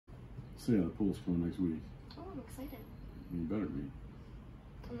So yeah, the pool's coming next week. Oh, I'm excited. You better be.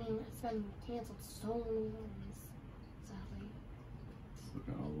 I mean, it's been canceled so many times, sadly. Look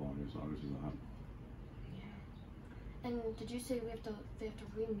at all August. August is hot. Yeah. And did you say they have to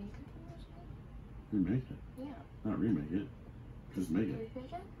remake it? Remake it? Yeah. Not remake it. Just make it.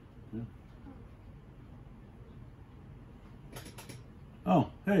 Remake it? Yeah. Oh,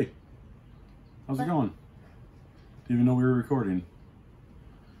 hey. How's it going? Didn't even know we were recording.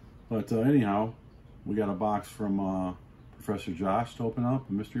 But anyhow, we got a box from Professor Josh to open up,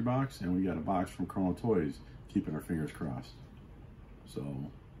 a mystery box, and we got a box from Chrono Toys, keeping our fingers crossed. So,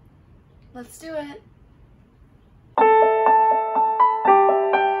 let's do it.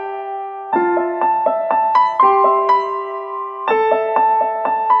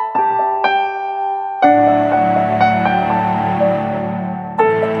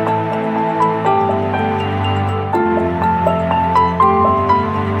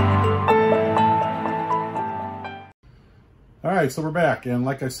 Alright, so we're back, and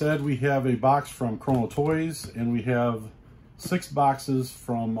like I said, we have a box from Chrono Toys, and we have 6 boxes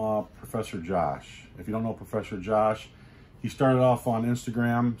from Professor Josh. If you don't know Professor Josh, he started off on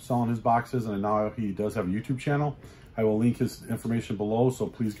Instagram selling his boxes, and now he does have a YouTube channel. I will link his information below, so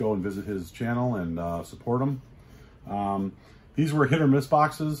please go and visit his channel and support him. These were hit or miss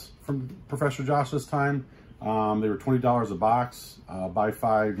boxes from Professor Josh this time. They were $20 a box. Buy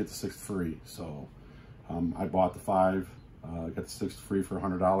 5, get the 6th free. So I bought the 5. Got the 6th free for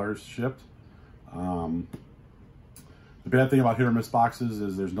 $100 shipped. The bad thing about hit or miss boxes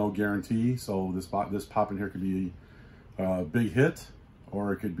is there's no guarantee. So this pop in here could be a big hit,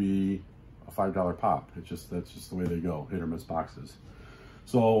 or it could be a $5 pop. That's just the way they go, hit or miss boxes.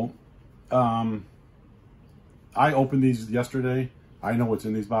 So I opened these yesterday. I know what's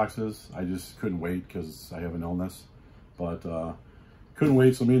in these boxes. I just couldn't wait because I have an illness, but couldn't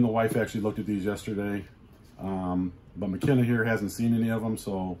wait. So me and the wife actually looked at these yesterday. But McKenna here hasn't seen any of them,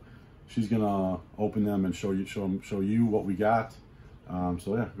 so she's gonna open them and show you what we got.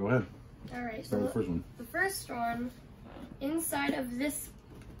 So yeah, go ahead. All right. Start with the first one. The first one, inside of this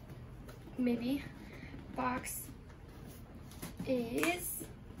box, is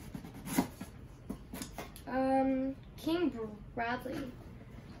King Bradley,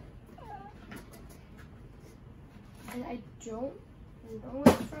 and I don't know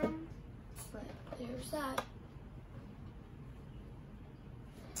where it's from, but there's that.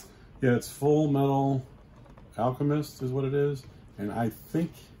 Yeah, it's Full Metal Alchemist is what it is. And I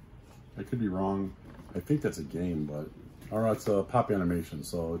think, I could be wrong, I think that's a game, but, or it's a pop animation,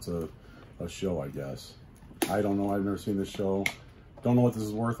 so it's a show, I guess. I don't know, I've never seen this show. Don't know what this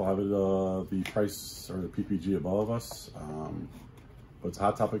is worth. I'll have it, the price or the PPG above us. But it's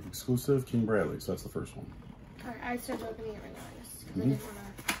Hot Topic exclusive, King Bradley, so that's the first one. All right, I started opening it right now, just because I didn't want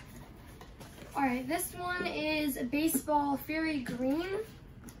to. All right, this one is Baseball Fury Green.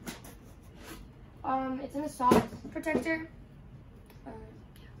 It's in a soft protector.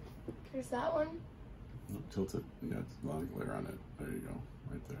 Here's that one. Tilt it. Yeah, it's a lot of glare on it. There you go,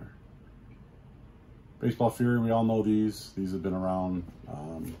 right there. Baseball Fury, we all know these. These have been around.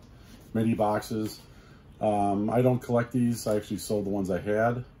 Many boxes. I don't collect these. I actually sold the ones I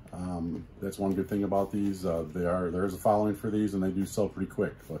had. That's one good thing about these. There is a following for these, and they do sell pretty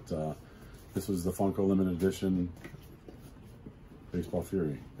quick. But this was the Funko limited edition Baseball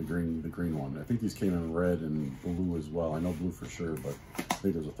Fury, the green one. I think these came in red and blue as well. I know blue for sure, but I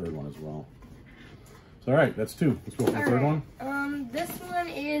think there's a third one as well. So all right, that's 2. Let's go for the third one. This one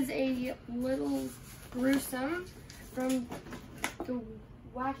is a little gruesome from the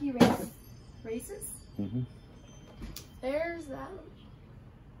Wacky Races. Mm-hmm. There's that.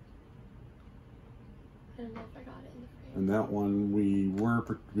 I don't know if I got it in the frame. And that one we were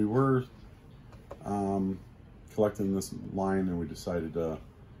collecting this line, and we decided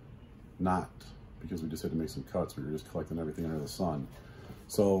not, because we just had to make some cuts. We were just collecting everything under the sun.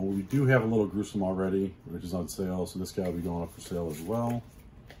 So we do have a little gruesome already, which is on sale. So this guy will be going up for sale as well.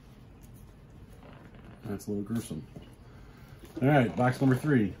 That's a little gruesome. All right, box number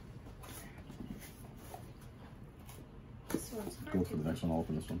 3. This one's hard. Go for the next one. I'll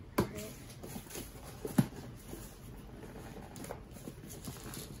open this one.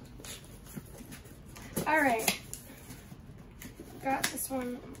 All right. Got this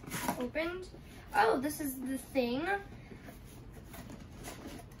one opened. Oh, this is the thing.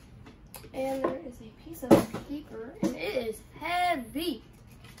 And there is a piece of paper, and it is heavy.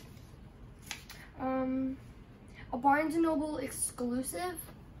 A Barnes & Noble exclusive.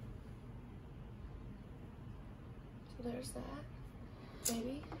 So there's that.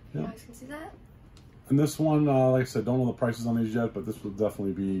 Maybe you guys can see that. And this one, like I said, don't know the prices on these yet, but this will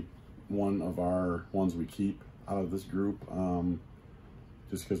definitely be one of our ones we keep out of this group,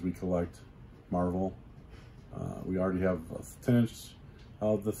 just because we collect Marvel. We already have a 10-inch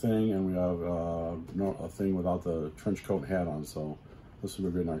of the thing, and we have a thing without the trench coat and hat on, so this will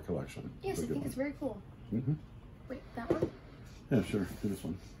be good in our collection. Yes, I think it's very cool. Mm-hmm. Wait, that one? Yeah, sure. Do this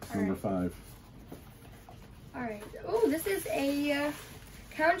one. Number 5. All right. Oh, this is a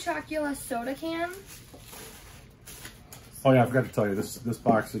Count Chocula soda can. Oh yeah, I forgot to tell you, this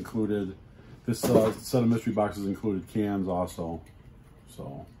box included, this set of mystery boxes included cans also.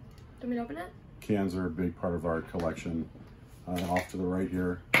 So. Do you want me to open it? Cans are a big part of our collection. Off to the right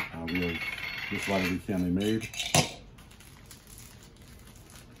here, we have this light every can they made.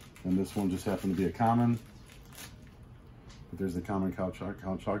 And this one just happened to be a common. But there's the common Count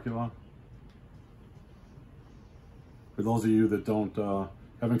Chocula. For those of you that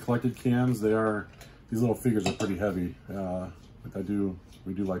haven't collected cans, these little figures are pretty heavy. But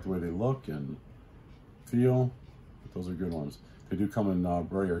we do like the way they look and feel. But those are good ones. They do come in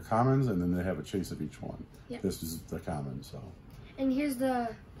rare commons, and then they have a chase of each one. Yep. This is the common, so. And here's the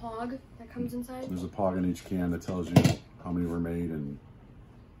pog that comes inside. There's a pog in each can that tells you how many were made and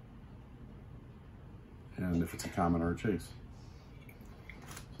if it's a common or a chase.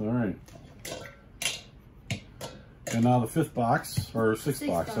 So, all right. And now the 5th box, or 6th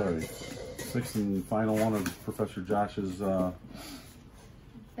box, sorry. 6th and final one of Professor Josh's.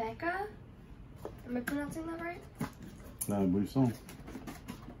 Becca? Am I pronouncing that right? I believe so.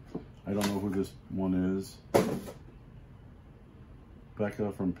 I don't know who this one is.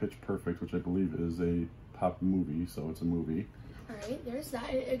 Becca from Pitch Perfect, which I believe is a pop movie, so it's a movie. All right, there's that.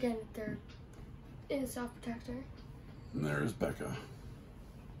 Again, they're in a soft protector. And there's Becca.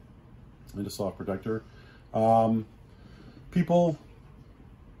 And a soft protector. People,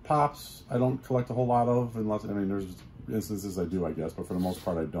 pops, I don't collect a whole lot of, unless, I mean, there's instances I do, I guess, but for the most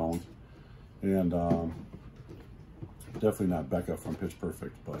part I don't. And definitely not Becca from Pitch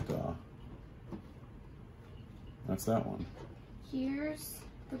Perfect, but that's that one. Here's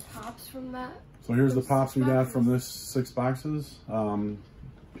the pops from that. So here's the pops we got from this 6 boxes.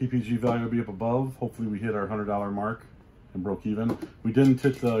 PPG value will be up above. Hopefully we hit our $100 mark and broke even. We didn't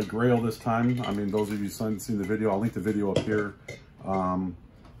hit the grail this time. I mean, those of you who haven't seen the video, I'll link the video up here.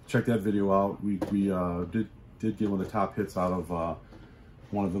 Check that video out. We did get one of the top hits out of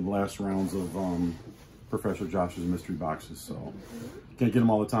one of the last rounds of Professor Josh's mystery boxes, so can't get them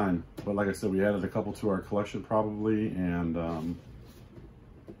all the time. But like I said, we added a couple to our collection probably, and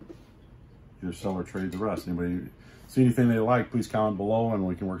either sell or trade the rest. Anybody see anything they like, please comment below and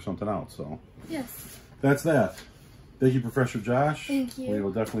we can work something out. So yes, that's that. Thank you, Professor Josh. Thank you. We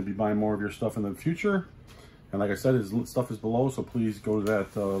will definitely be buying more of your stuff in the future. And like I said, his stuff is below, so please go to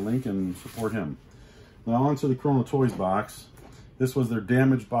that link and support him. Now on to the Chrono Toys box. This was their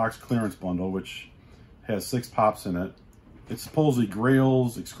damaged box clearance bundle, which has 6 pops in it. It's supposedly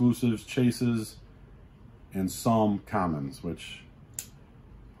grails, exclusives, chases, and some commons, which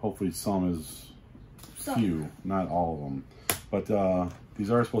hopefully some is few, not all of them. But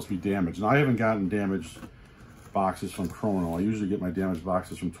these are supposed to be damaged. And I haven't gotten damaged boxes from Chrono. I usually get my damaged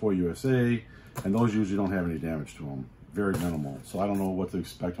boxes from Toy USA, and those usually don't have any damage to them. Very minimal. So I don't know what to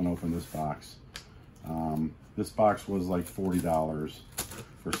expect when I open this box. This box was like $40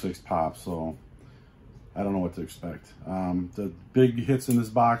 for 6 pops, so I don't know what to expect. The big hits in this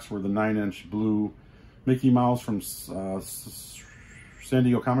box were the 9-inch blue Mickey Mouse from San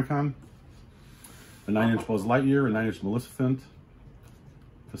Diego Comic-Con, the 9-inch Buzz Lightyear, a 9-inch Maleficent.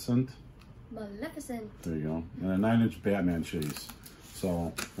 There you go. And a 9-inch Batman chase.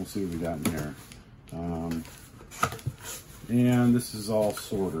 So we'll see what we got in here. And this is all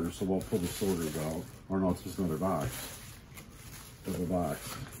sorters, so we'll pull the sorters out. Or no, it's just another box. Double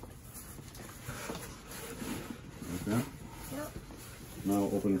box. Like that? Yep. Now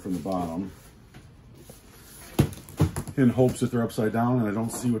I'll open it from the bottom. In hopes that they're upside down and I don't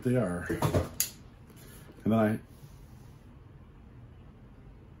see what they are. And then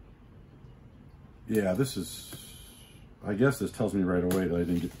yeah, this is, I guess this tells me right away that I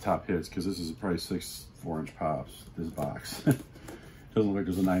didn't get the top hits, because this is probably 6 4-inch pops, this box. Doesn't look like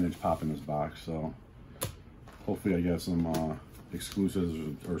there's a 9-inch pop in this box, so hopefully I get some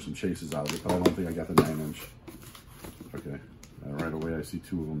exclusives or some chases out of it, but I don't think I got the 9-inch. Okay, right away I see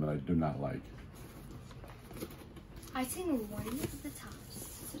 2 of them that I do not like. I seen one of the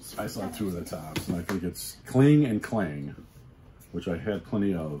tops. I saw 2 of the tops, and I think it's Cling and Clang, which I had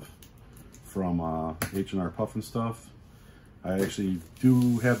plenty of from H&R Puff and Stuff. I actually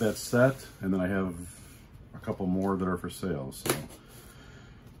do have that set, and then I have a couple more that are for sale. So,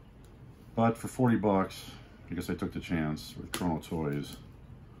 but for $40, I guess I took the chance with Chrono Toys.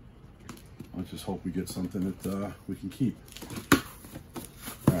 let's just hope we get something that we can keep.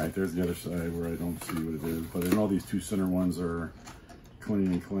 All right, there's the other side where I don't see what it is, but I know these two center ones are Cling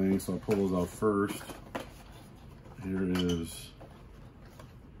and Clang, so I'll pull those out first. Here is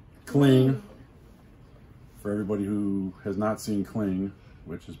Cling. For everybody who has not seen Cling,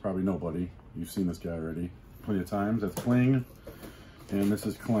 which is probably nobody, you've seen this guy already plenty of times. That's Cling, and this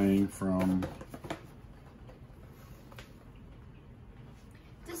is Clang from...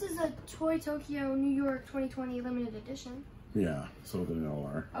 This is a Toy Tokyo New York 2020 limited edition. Yeah, so they all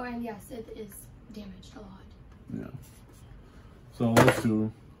are. Oh, and yes, it is damaged a lot. Yeah. So those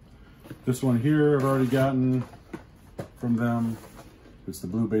two. This one here I've already gotten from them. It's the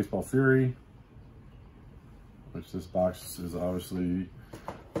Blue Baseball Fury, which this box is obviously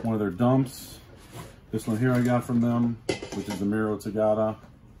one of their dumps. This one here I got from them, which is the Miro Tagata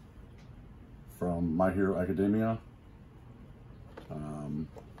from My Hero Academia.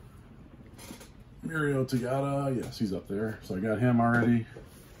 Miro Tagata, yes, he's up there. So I got him already.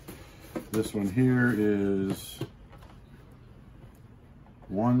 This one here is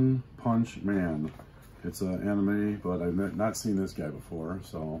One Punch Man. It's an anime, but I've not seen this guy before,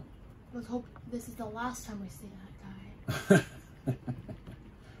 so. Let's hope this is the last time we see that guy.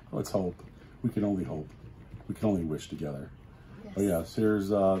 Let's hope. We can only hope. We can only wish together. Yes. Oh yes, here's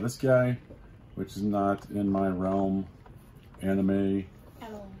this guy, which is not in my realm, anime.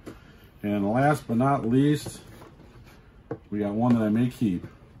 At all. And last but not least, we got one that I may keep.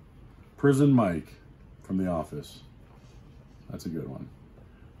 Prison Mike from The Office. That's a good one.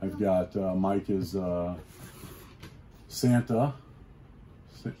 I've got Mike is Santa.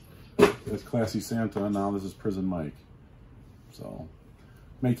 That's Classy Santa. Now this is Prison Mike. So,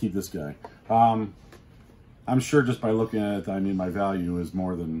 may keep this guy. I'm sure just by looking at it, I mean, my value is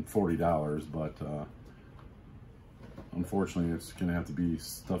more than $40, but unfortunately, it's going to have to be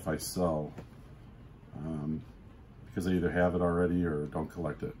stuff I sell because I either have it already or don't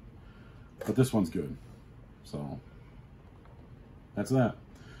collect it. But this one's good. So, that's that.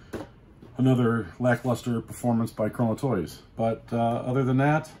 Another lackluster performance by Chrono Toys. But other than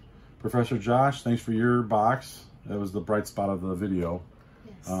that, Professor Josh, thanks for your box. That was the bright spot of the video,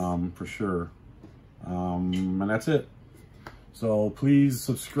 yes. For sure. And that's it. So please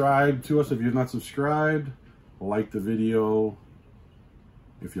subscribe to us if you've not subscribed. Like the video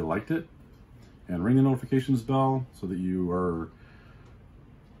if you liked it. And ring the notifications bell so that you are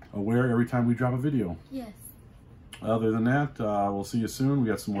aware every time we drop a video. Yes. Other than that, we'll see you soon. We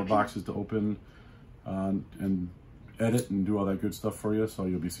got some more boxes to open and edit and do all that good stuff for you. So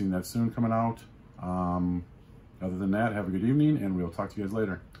you'll be seeing that soon coming out. Other than that, have a good evening, and we'll talk to you guys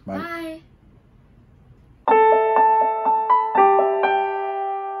later. Bye. Bye.